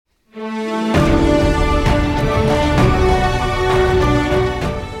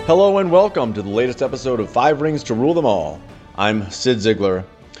Hello and welcome to the latest episode of Five Rings to Rule Them All. I'm Sid Ziegler.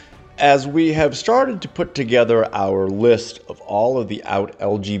 As we have started to put together our list of all of the out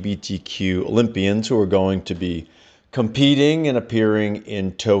LGBTQ Olympians who are going to be competing and appearing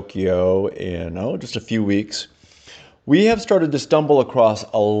in Tokyo in just a few weeks, we have started to stumble across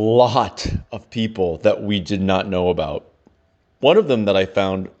a lot of people that we did not know about. One of them that I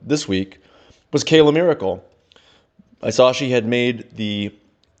found this week was Kayla Miracle. I saw she had made the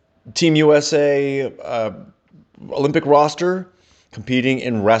Team USA Olympic roster competing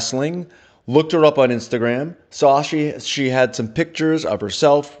in wrestling. Looked her up on Instagram, saw she had some pictures of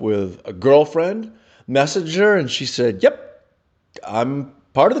herself with a girlfriend, messaged her, and she said, "Yep, I'm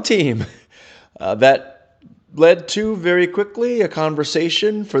part of the team." That led to very quickly a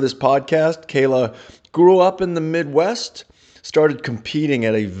conversation for this podcast. Kayla grew up in the Midwest, started competing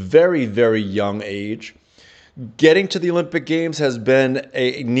at a very, very young age. Getting to the Olympic Games has been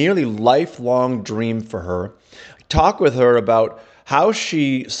a nearly lifelong dream for her. Talk with her about how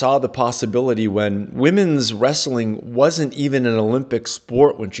she saw the possibility when women's wrestling wasn't even an Olympic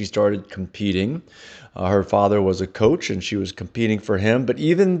sport when she started competing. Her father was a coach and she was competing for him. But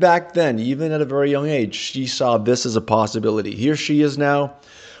even back then, even at a very young age, she saw this as a possibility. Here she is now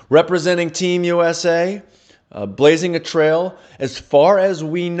representing Team USA, blazing a trail. As far as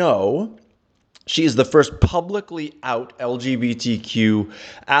we know, she is the first publicly out LGBTQ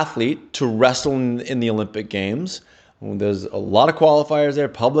athlete to wrestle in the Olympic Games. There's a lot of qualifiers there.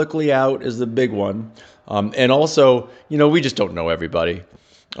 Publicly out is the big one. And also, we just don't know everybody.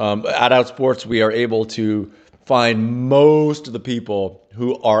 At Outsports, we are able to find most of the people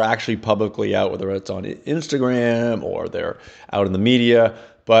who are actually publicly out, whether it's on Instagram or they're out in the media.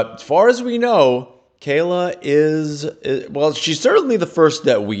 But as far as we know, Kayla she's certainly the first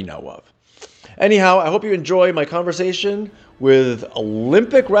that we know of. Anyhow, I hope you enjoy my conversation with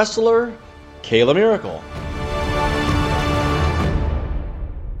Olympic wrestler Kayla Miracle.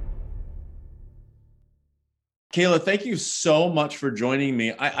 Kayla, thank you so much for joining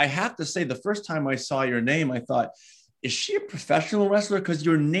me. I have to say, the first time I saw your name, I thought, is she a professional wrestler? Because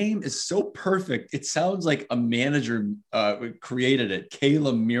your name is so perfect. It sounds like a manager created it,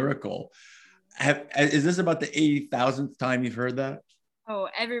 Kayla Miracle. Is this about the 80,000th time you've heard that? Oh,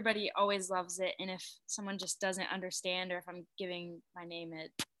 everybody always loves it. And if someone just doesn't understand, or if I'm giving my name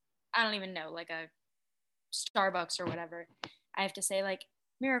I don't even know, like a Starbucks or whatever, I have to say like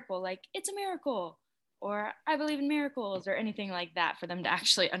miracle, like it's a miracle, or I believe in miracles, or anything like that for them to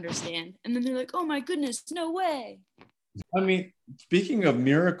actually understand. And then they're like, oh my goodness, no way. I mean, speaking of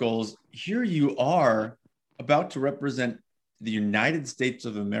miracles, here you are about to represent the United States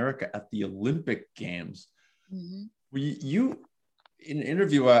of America at the Olympic Games. Mm-hmm. You in an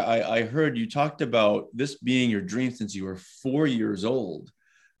interview I heard you talked about this being your dream since you were 4 years old.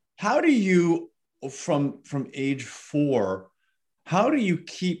 How do you, from age 4, how do you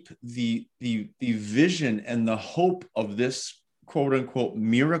keep the vision and the hope of this quote unquote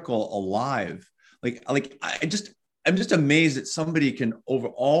miracle alive? I'm just amazed that somebody can, over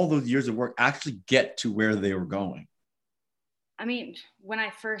all those years of work, actually get to where they were going. I mean, when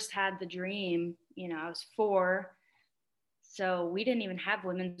I first had the dream, I was 4. So we didn't even have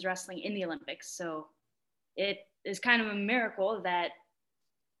women's wrestling in the Olympics. So it is kind of a miracle that,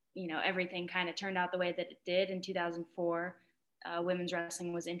 everything kind of turned out the way that it did in 2004. Women's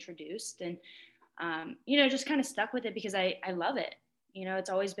wrestling was introduced, and, just kind of stuck with it because I love it. It's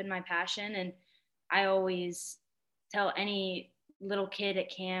always been my passion. And I always tell any little kid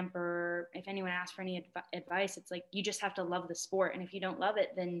at camp, or if anyone asks for any advice, it's like, you just have to love the sport. And if you don't love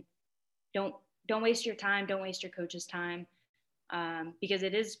it, then don't waste your time. Don't waste your coach's time. Because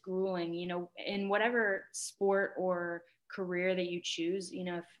it is grueling, in whatever sport or career that you choose,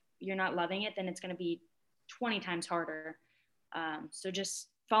 if you're not loving it, then it's going to be 20 times harder. So just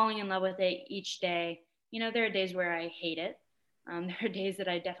falling in love with it each day. There are days where I hate it. There are days that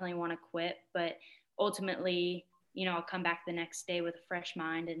I definitely want to quit, but ultimately, I'll come back the next day with a fresh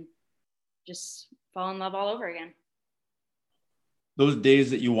mind and just fall in love all over again. Those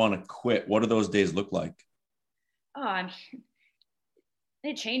days that you want to quit, what do those days look like? Oh, I mean,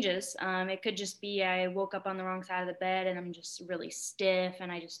 it changes. It could just be I woke up on the wrong side of the bed and I'm just really stiff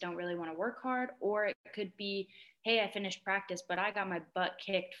and I just don't really want to work hard. Or it could be, hey, I finished practice, but I got my butt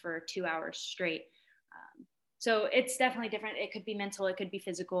kicked for 2 hours straight. So it's definitely different. It could be mental, it could be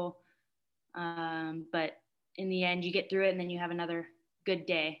physical. But in the end, you get through it and then you have another good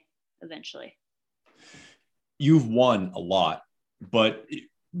day eventually. You've won a lot, but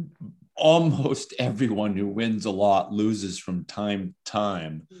almost everyone who wins a lot loses from time to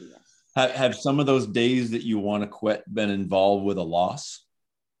time. Yes. Have some of those days that you want to quit been involved with a loss?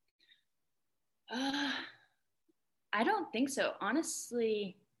 Uh, I don't think so.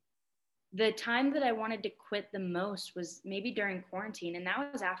 Honestly, the time that I wanted to quit the most was maybe during quarantine. And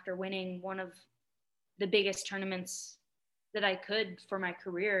that was after winning one of the biggest tournaments that I could for my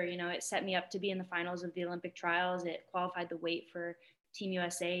career. You know, it set me up to be in the finals of the Olympic trials. It qualified the weight for Team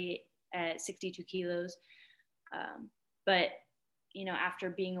USA at 62 kilos. But, you know, after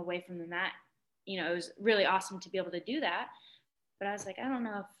being away from the mat, you know, it was really awesome to be able to do that. But I was like, I don't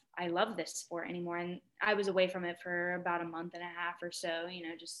know if I love this sport anymore. And I was away from it for about a month and a half or so, you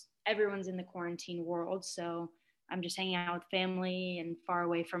know, just everyone's in the quarantine world. So I'm just hanging out with family and far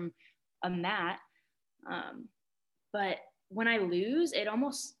away from a mat. But when I lose, it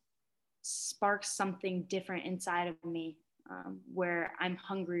almost sparks something different inside of me, where I'm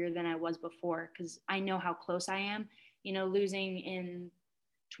hungrier than I was before because I know how close I am. You know, losing in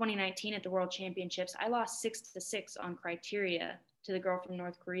 2019 at the World Championships, I lost 6-6 on criteria to the girl from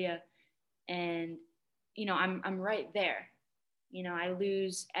North Korea, and you know, I'm right there. You know, I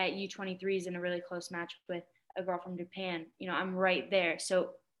lose at U23s in a really close match with a girl from Japan. You know, I'm right there.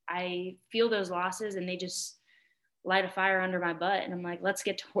 So I feel those losses, and they just light a fire under my butt, and I'm like, let's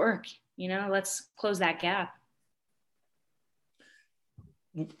get to work. You know, let's close that gap.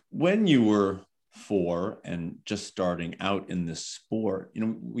 When you were 4 and just starting out in this sport, you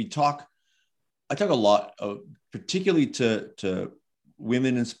know, I talk a lot of, particularly to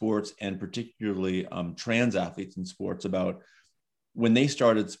women in sports and particularly trans athletes in sports, about when they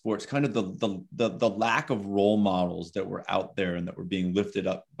started sports, kind of the lack of role models that were out there and that were being lifted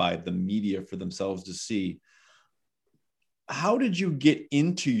up by the media for themselves to see. How did you get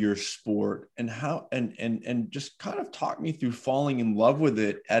into your sport, and how and just kind of talk me through falling in love with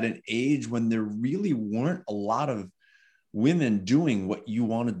it at an age when there really weren't a lot of women doing what you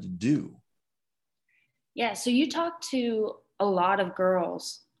wanted to do? Yeah, so you talk to a lot of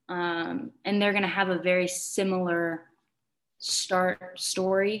girls, and they're going to have a very similar start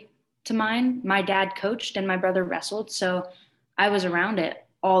story to mine. My dad coached and my brother wrestled, so I was around it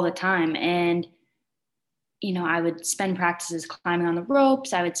all the time. And, you know, I would spend practices climbing on the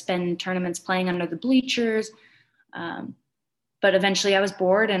ropes, I would spend tournaments playing under the bleachers. Um, but eventually I was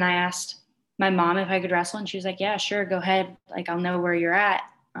bored and I asked my mom if I could wrestle, and she was like, yeah, sure, go ahead. Like, I'll know where you're at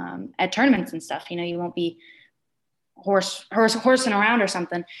tournaments and stuff. You know, you won't be horsing around or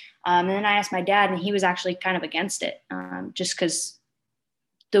something. And then I asked my dad, and he was actually kind of against it, just because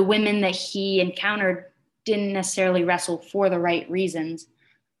the women that he encountered didn't necessarily wrestle for the right reasons.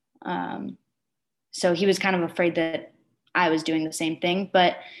 So he was kind of afraid that I was doing the same thing.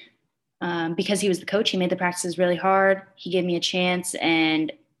 But because he was the coach, he made the practices really hard. He gave me a chance,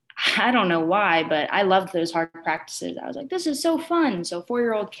 and I don't know why, but I loved those hard practices. I was like, this is so fun. So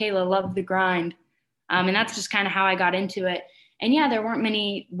 4-year-old Kayla loved the grind. And that's just kind of how I got into it. And yeah, there weren't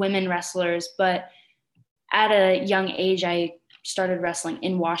many women wrestlers, but at a young age, I started wrestling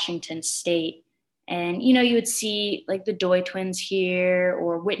in Washington State. And, you know, you would see like the Doi twins here,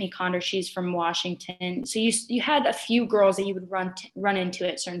 or Whitney Condor, she's from Washington. So you had a few girls that you would run into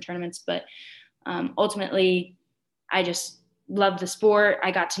at certain tournaments, but ultimately I just loved the sport.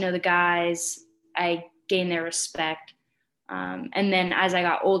 I got to know the guys. I gained their respect. And then as I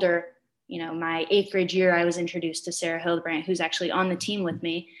got older, you know, my 8th grade year, I was introduced to Sarah Hildebrandt, who's actually on the team with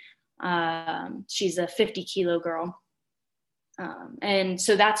me. She's a 50-kilo girl. And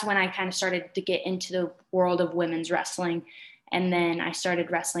so that's when I kind of started to get into the world of women's wrestling. And then I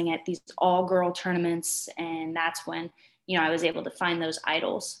started wrestling at these all-girl tournaments. And that's when, you know, I was able to find those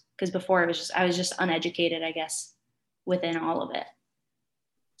idols. Because before I was just uneducated, I guess, within all of it.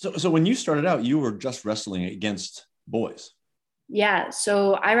 So when you started out, you were just wrestling against boys. Yeah.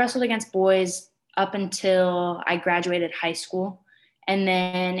 So I wrestled against boys up until I graduated high school. And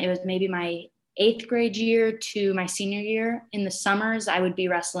then it was maybe my 8th grade year to my senior year. In the summers, I would be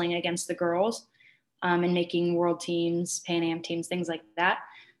wrestling against the girls, and making world teams, Pan Am teams, things like that.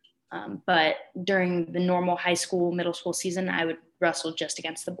 But during the normal high school, middle school season, I would wrestle just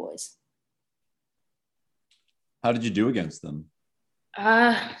against the boys. How did you do against them?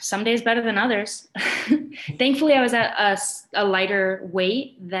 Some days better than others. Thankfully, I was at a lighter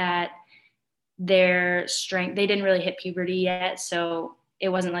weight that their strength, they didn't really hit puberty yet. So it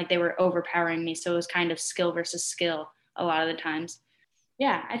wasn't like they were overpowering me. So it was kind of skill versus skill a lot of the times.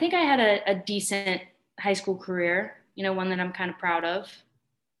 Yeah, I think I had a decent high school career, you know, one that I'm kind of proud of.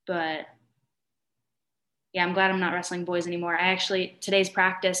 But yeah, I'm glad I'm not wrestling boys anymore. Today's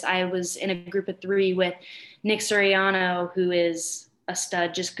practice, I was in a group of 3 with Nick Suriano, who is a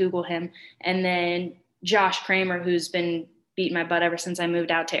stud, just Google him. And then Josh Kramer, who's been beating my butt ever since I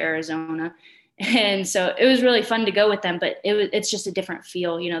moved out to Arizona. And so it was really fun to go with them, but it's just a different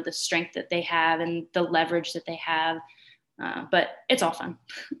feel, you know, the strength that they have and the leverage that they have. But it's all fun.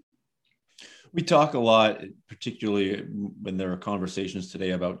 We talk a lot, particularly when there are conversations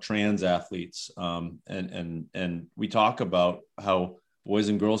today about trans athletes, and we talk about how boys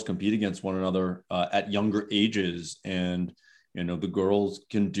and girls compete against one another at younger ages, and you know the girls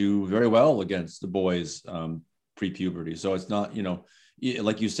can do very well against the boys pre-puberty. So it's not, you know,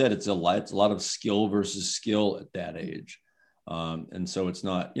 like you said, it's a lot of skill versus skill at that age, and so it's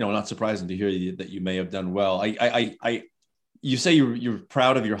not, you know, not surprising to hear that you may have done well. You say you're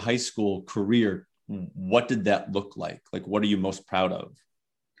proud of your high school career. What did that look like? Like, what are you most proud of?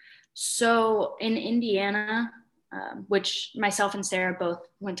 So in Indiana, which myself and Sarah both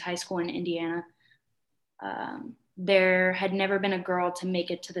went to high school in Indiana, there had never been a girl to make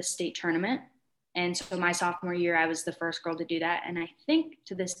it to the state tournament. And so my sophomore year, I was the first girl to do that. And I think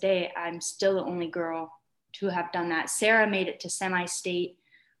to this day, I'm still the only girl to have done that. Sarah made it to semi-state.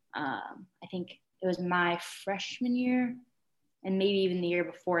 I think it was my freshman year, and maybe even the year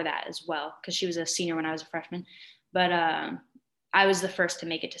before that as well, because she was a senior when I was a freshman. But I was the first to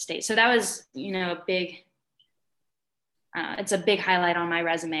make it to state. So that was, you know, it's a big highlight on my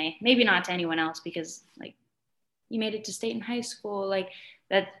resume. Maybe not to anyone else, because like, you made it to state in high school. Like,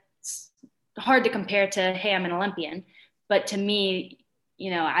 that's hard to compare to, hey, I'm an Olympian. But to me, you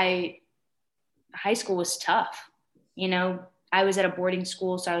know, high school was tough. You know, I was at a boarding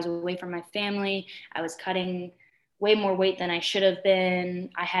school, so I was away from my family. I was cutting way more weight than I should have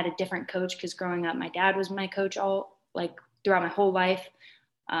been. I had a different coach because growing up, my dad was my coach all like throughout my whole life.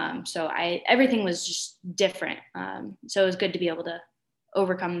 So everything was just different. So it was good to be able to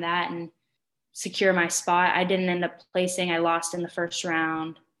overcome that and secure my spot. I didn't end up placing. I lost in the first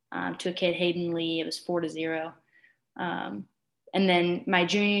round to a kid, Hayden Lee. It was 4-0. And then my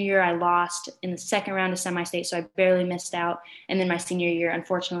junior year, I lost in the second round of semi-state, so I barely missed out. And then my senior year,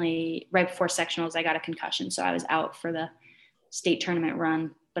 unfortunately, right before sectionals, I got a concussion, so I was out for the state tournament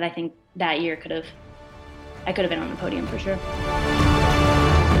run. But I think that year I could have been on the podium for sure.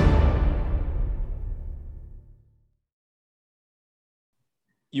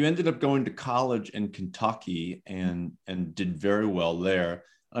 You ended up going to college in Kentucky and did very well there.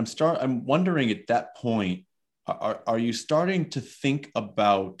 I'm wondering at that point, are you starting to think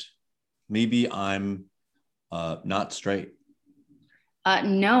about maybe I'm not straight?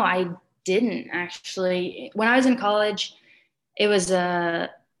 No, I didn't actually. When I was in college, it was a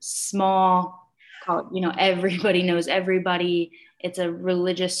small college, you know, everybody knows everybody. It's a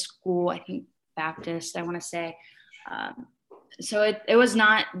religious school, I think Baptist, I want to say. So it was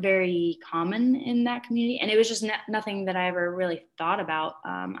not very common in that community. And it was just nothing that I ever really thought about.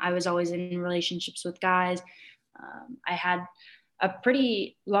 I was always in relationships with guys. I had a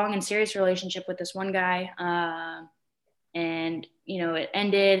pretty long and serious relationship with this one guy. And, you know, it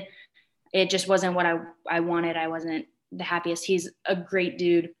ended. It just wasn't what I wanted. I wasn't the happiest. He's a great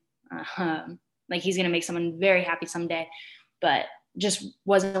dude. Like, he's going to make someone very happy someday, but just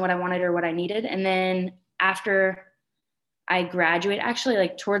wasn't what I wanted or what I needed. And then after I graduated, actually,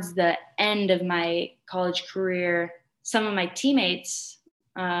 like towards the end of my college career, some of my teammates,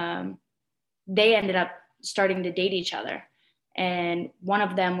 they ended up starting to date each other. And one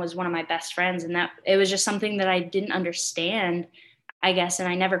of them was one of my best friends. And that it was just something that I didn't understand, I guess. And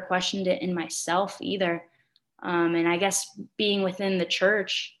I never questioned it in myself either. And I guess being within the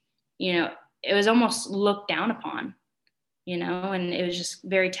church, you know, it was almost looked down upon, you know, and it was just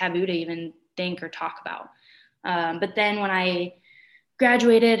very taboo to even think or talk about. But then when I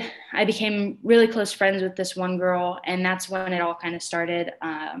graduated, I became really close friends with this one girl, and that's when it all kind of started.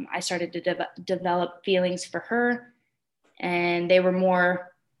 I started to develop feelings for her, and they were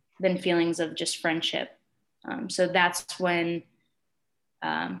more than feelings of just friendship. So that's when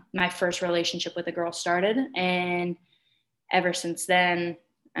my first relationship with a girl started. And ever since then,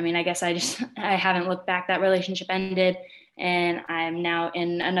 I mean, I guess I haven't looked back. That relationship ended, and I'm now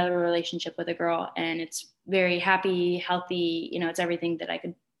in another relationship with a girl, and it's very happy, healthy. You know, it's everything that I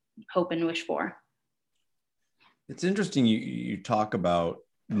could hope and wish for. It's interesting you talk about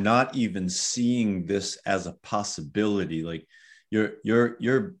not even seeing this as a possibility. Like,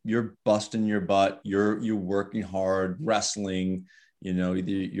 you're busting your butt, you're working hard, wrestling, you know,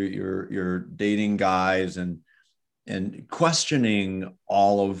 you're dating guys and questioning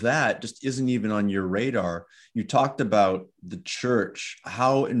all of that just isn't even on your radar. You talked about the church.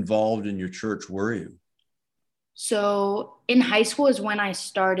 How involved in your church were you? So in high school is when I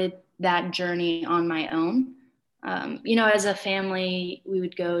started that journey on my own. You know, as a family, we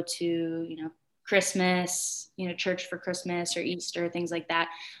would go to, you know, Christmas, you know, church for Christmas or Easter, things like that.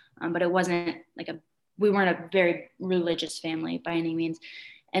 but it wasn't like we weren't a very religious family by any means.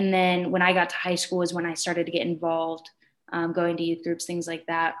 And then when I got to high school is when I started to get involved, going to youth groups, things like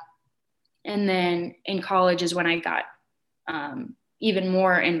that. And then in college is when I got even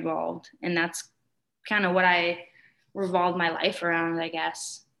more involved. And that's kind of what I revolved my life around, I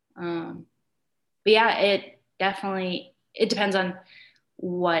guess. But yeah, it depends on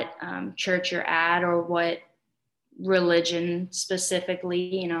what church you're at or what religion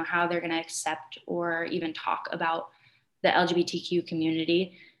specifically, how they're going to accept or even talk about the LGBTQ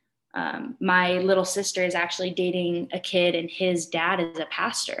community. My little sister is actually dating a kid and his dad is a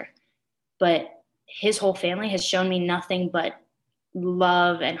pastor, but his whole family has shown me nothing but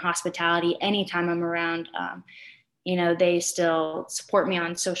love and hospitality anytime I'm around. They still support me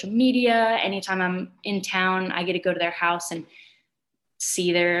on social media. Anytime I'm in town, I get to go to their house and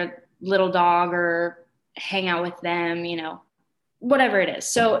see their little dog or hang out with them, whatever it is.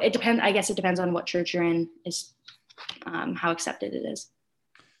 So it depends. I guess it depends on what church you're in, is how accepted it is.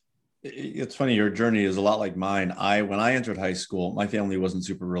 It's funny, your journey is a lot like mine. When I entered high school, my family wasn't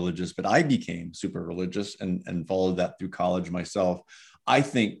super religious, but I became super religious and followed that through college myself. I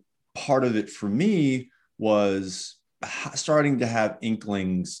think part of it for me was starting to have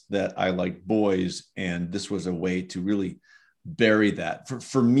inklings that I liked boys, and this was a way to really bury that.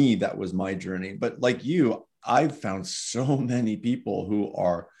 For me, that was my journey. But like you, I've found so many people who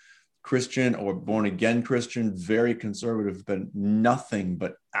are Christian or born again Christian, very conservative, but nothing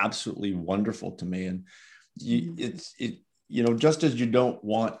but absolutely wonderful to me. And just as you don't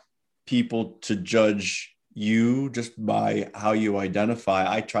want people to judge you just by how you identify,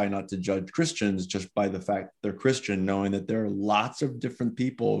 I try not to judge Christians just by the fact they're Christian, knowing that there are lots of different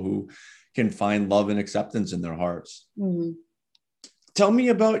people who can find love and acceptance in their hearts. Mm-hmm. Tell me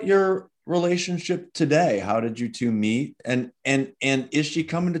about your relationship today. How did you two meet? And is she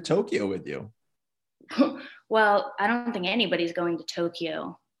coming to Tokyo with you? Well, I don't think anybody's going to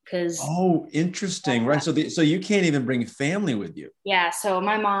Tokyo because. Oh, interesting. Right. So you can't even bring family with you. Yeah. So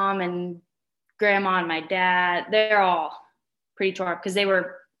my mom and grandma and my dad, they're all pretty tore up because they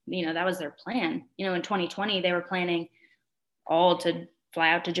were, that was their plan. In 2020, they were planning all to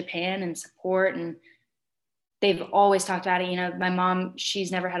fly out to Japan and support, and they've always talked about it. My mom,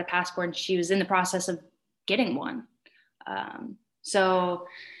 she's never had a passport and she was in the process of getting one. So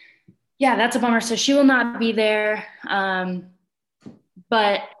yeah, that's a bummer. So she will not be there.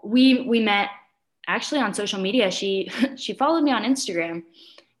 But we met actually on social media. She followed me on Instagram,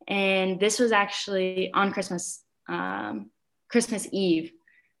 and this was actually on Christmas Eve.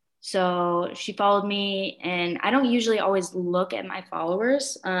 So she followed me, and I don't usually always look at my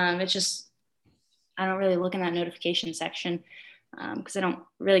followers. It's just, I don't really look in that notification section because I don't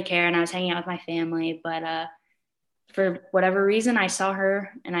really care. And I was hanging out with my family, but for whatever reason, I saw her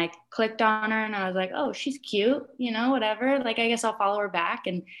and I clicked on her and I was like, oh, she's cute, whatever. Like, I guess I'll follow her back.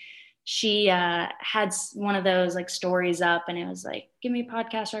 And she had one of those like stories up, and it was like, give me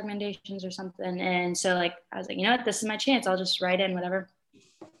podcast recommendations or something. And so I was like, you know what, this is my chance. I'll just write in whatever.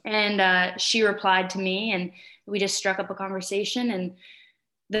 And she replied to me, and we just struck up a conversation. And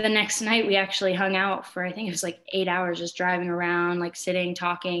the next night we actually hung out for, I think it was like 8 hours, just driving around, like sitting,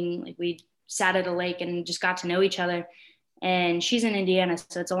 talking. Like we sat at a lake and just got to know each other. And she's in Indiana,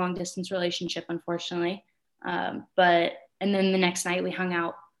 so it's a long distance relationship, unfortunately. And then the next night we hung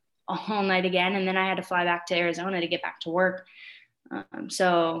out all night again. And then I had to fly back to Arizona to get back to work.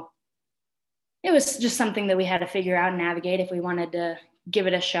 So it was just something that we had to figure out and navigate if we wanted to give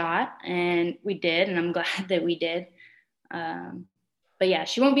it a shot. And we did, and I'm glad that we did. But yeah,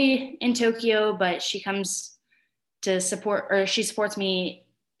 she won't be in Tokyo, but she comes to support, or she supports me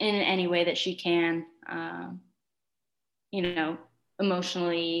in any way that she can,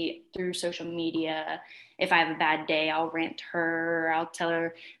 emotionally, through social media. If I have a bad day, I'll rant to her. I'll tell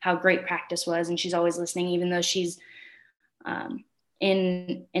her how great practice was. And she's always listening, even though she's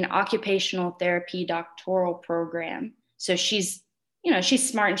in an occupational therapy doctoral program. So she's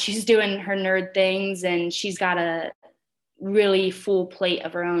smart and she's doing her nerd things, and she's got a really full plate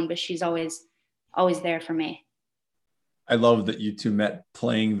of her own, but she's always there for me. I love that you two met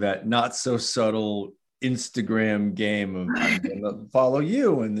playing that not so subtle Instagram game of, I'm going to follow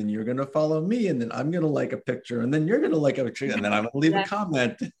you, and then you're going to follow me, and then I'm going to like a picture, and then you're going to like a picture, and then I'm going to leave a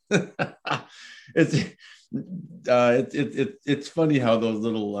comment. It's funny how those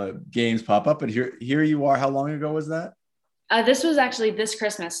little games pop up. And here you are. How long ago was that? This was actually this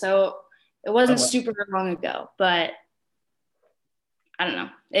Christmas, so it wasn't super long ago, but I don't know.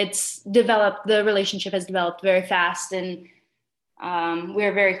 It's developed. The relationship has developed very fast, and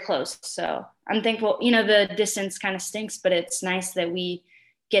we're very close. So I'm thankful. The distance kind of stinks, but it's nice that we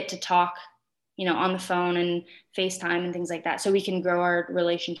get to talk, you know, on the phone and FaceTime and things like that. So we can grow our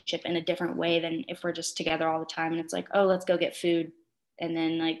relationship in a different way than if we're just together all the time and it's like, oh, let's go get food and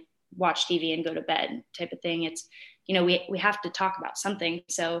then like watch TV and go to bed type of thing. It's, you know, we have to talk about something.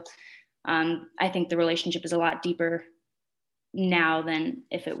 So I think the relationship is a lot deeper now than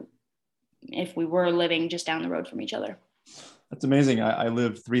if we were living just down the road from each other. That's amazing. I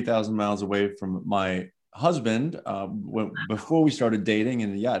live 3,000 miles away from my husband before we started dating.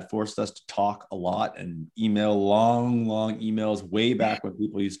 And yeah, it forced us to talk a lot and email long emails way back when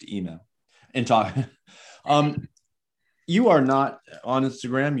people used to email and talk. You are not on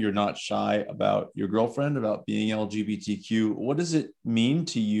Instagram. You're not shy about your girlfriend, about being LGBTQ. What does it mean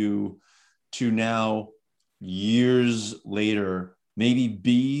to you to now, years later, maybe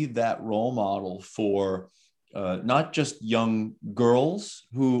be that role model for not just young girls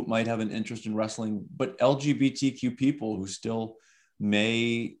who might have an interest in wrestling, but LGBTQ people who still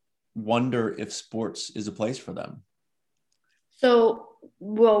may wonder if sports is a place for them? So,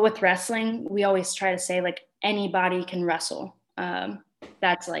 well, with wrestling, we always try to say like anybody can wrestle.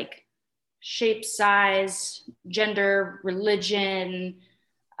 That's like shape, size, gender, religion,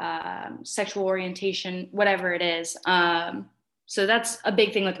 sexual orientation, whatever it is. So that's a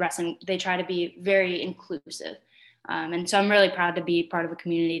big thing with wrestling. They try to be very inclusive. And so I'm really proud to be part of a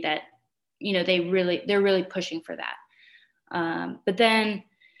community that, you know, they're really pushing for that. But then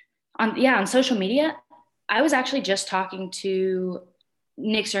on social media, I was actually just talking to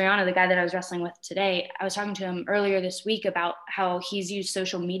Nick Suriano, the guy that I was wrestling with today. I was talking to him earlier this week about how he's used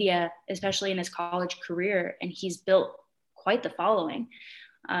social media, especially in his college career, and he's built quite the following.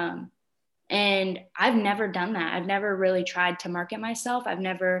 And I've never done that. I've never really tried to market myself. I've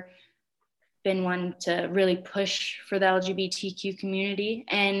never been one to really push for the LGBTQ community.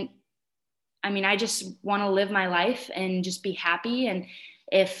 And I mean, I just want to live my life and just be happy. And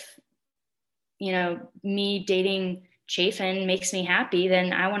if, you know, me dating Chafin makes me happy,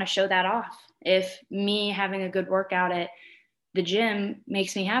 then I want to show that off. If me having a good workout at the gym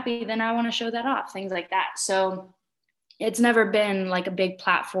makes me happy, then I want to show that off, things like that. So it's never been like a big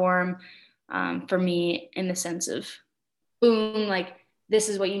platform for me in the sense of boom, like this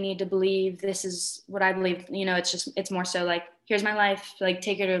is what you need to believe. This is what I believe. You know, it's more so like, here's my life, like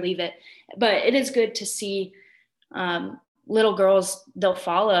take it or leave it. But it is good to see little girls they'll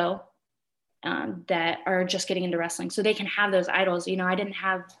follow that are just getting into wrestling so they can have those idols. You know, I didn't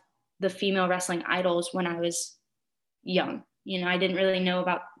have the female wrestling idols when I was young. You know, I didn't really know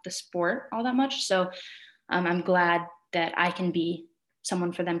about the sport all that much. So I'm glad that I can be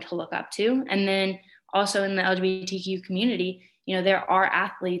someone for them to look up to. And then also in the LGBTQ community, you know, there are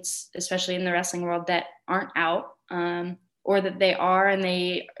athletes, especially in the wrestling world, that aren't out or that they are, and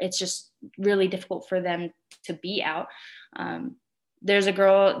it's just really difficult for them to be out. There's a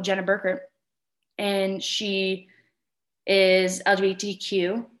girl, Jenna Burkert, and she is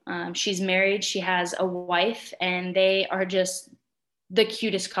LGBTQ. She's married. She has a wife, and they are just the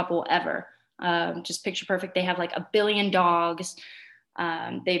cutest couple ever. Just picture perfect. They have like 1 billion dogs.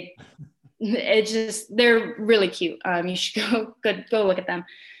 They're really cute. You should go look at them.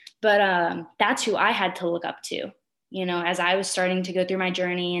 But that's who I had to look up to, you know, as I was starting to go through my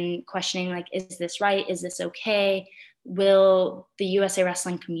journey and questioning, like, is this right? Is this okay? Will the USA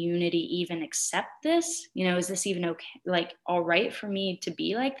Wrestling community even accept this? You know, is this even okay? Like, all right for me to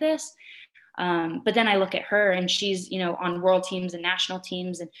be like this? But then I look at her and she's, you know, on world teams and national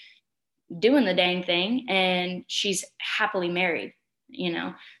teams and doing the dang thing. And she's happily married, you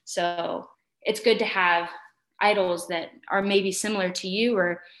know? So it's good to have idols that are maybe similar to you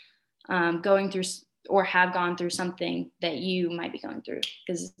or going through or have gone through something that you might be going through.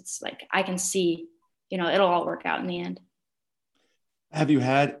 Because it's like, I can see, you know, it'll all work out in the end. Have you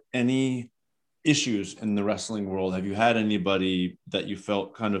had any issues in the wrestling world? Have you had anybody that you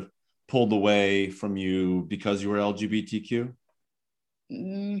felt kind of pulled away from you because you were LGBTQ?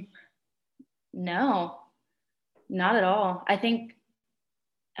 No, not at all.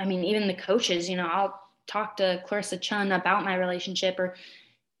 I mean, even the coaches, you know, I'll talk to Clarissa Chun about my relationship, or,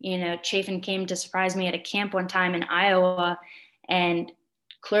 you know, Chafin came to surprise me at a camp one time in Iowa, and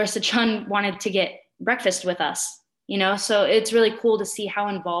Clarissa Chun wanted to get breakfast with us, you know, so it's really cool to see how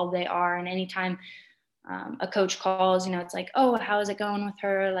involved they are. And anytime a coach calls, you know, it's like, oh, how is it going with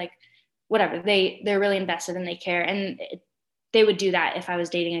her? Like, whatever, they're really invested and they care. And they would do that if I was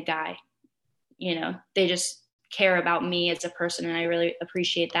dating a guy, you know, they just care about me as a person. And I really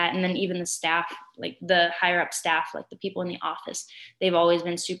appreciate that. And then even the staff, like the higher up staff, like the people in the office, they've always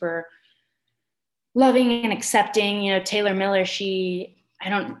been super loving and accepting. You know, Taylor Miller, if she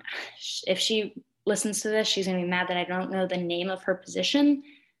listens to this, she's going to be mad that I don't know the name of her position.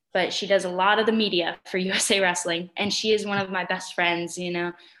 but she does a lot of the media for USA Wrestling. And she is one of my best friends, you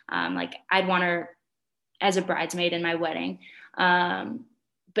know, like I'd want her as a bridesmaid in my wedding.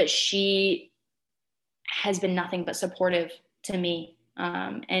 But she has been nothing but supportive to me.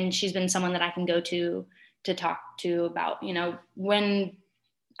 And she's been someone that I can go to talk to about, you know, when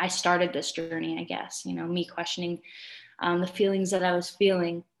I started this journey, I guess, you know, me questioning the feelings that I was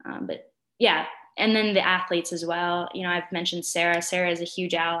feeling. But yeah, and then the athletes as well. You know, I've mentioned Sarah. Sarah is a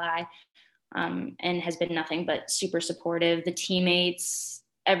huge ally and has been nothing but super supportive. The teammates,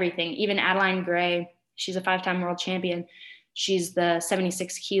 everything. Even Adeline Gray, she's a 5-time world champion. She's the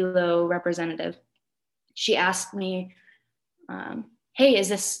 76 kilo representative. She asked me, hey, is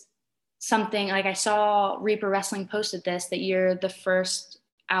this something, like I saw Reaper Wrestling posted this, that you're the first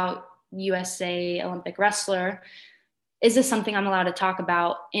out USA Olympic wrestler. Is this something I'm allowed to talk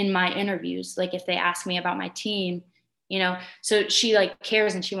about in my interviews? Like if they ask me about my team, you know, so she like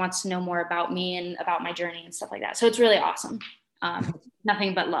cares and she wants to know more about me and about my journey and stuff like that. So it's really awesome.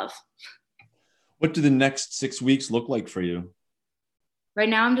 Nothing but love. What do the next 6 weeks look like for you? Right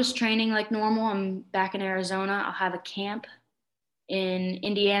now, I'm just training like normal. I'm back in Arizona. I'll have a camp in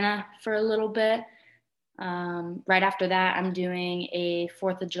Indiana for a little bit. Right after that, I'm doing a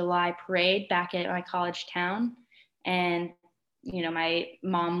 4th of July parade back at my college town. And, you know, my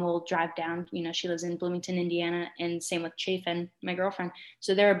mom will drive down, you know, she lives in Bloomington, Indiana, and same with Chafin, my girlfriend.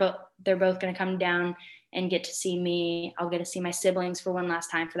 So they're both going to come down and get to see me. I'll get to see my siblings for one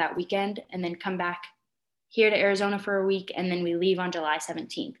last time for that weekend, and then come back here to Arizona for a week. And then we leave on July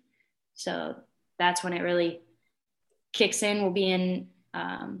 17th. So that's when it really kicks in. We'll be in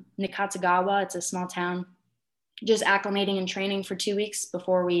Nakatsugawa. It's a small town, just acclimating and training for 2 weeks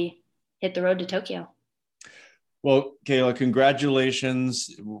before we hit the road to Tokyo. Well, Kayla, congratulations.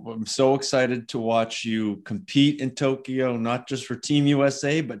 I'm so excited to watch you compete in Tokyo, not just for Team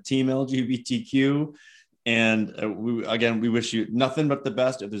USA, but Team LGBTQ. And we wish you nothing but the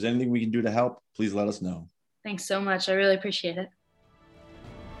best. If there's anything we can do to help, please let us know. Thanks so much. I really appreciate it.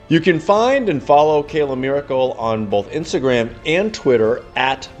 You can find and follow Kayla Miracle on both Instagram and Twitter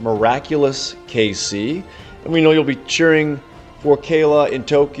at MiraculousKC. And we know you'll be cheering for Kayla in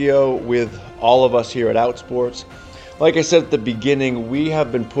Tokyo with all of us here at Outsports. Like I said at the beginning, we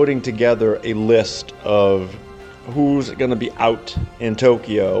have been putting together a list of who's going to be out in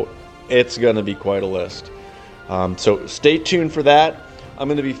Tokyo. It's going to be quite a list. So stay tuned for that. I'm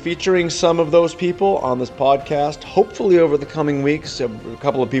going to be featuring some of those people on this podcast, hopefully over the coming weeks. A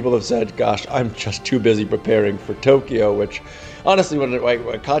couple of people have said, gosh, I'm just too busy preparing for Tokyo, which honestly, when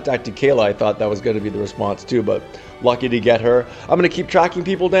I contacted Kayla, I thought that was going to be the response too, but lucky to get her. I'm going to keep tracking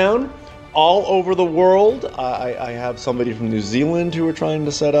people down all over the world. I have somebody from New Zealand who we're trying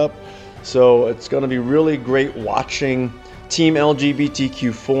to set up. So it's going to be really great watching Team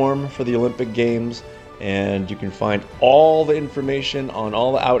LGBTQ form for the Olympic Games. And you can find all the information on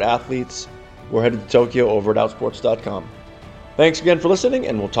all the out athletes. We're headed to Tokyo over at Outsports.com. Thanks again for listening,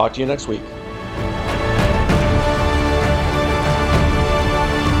 and we'll talk to you next week.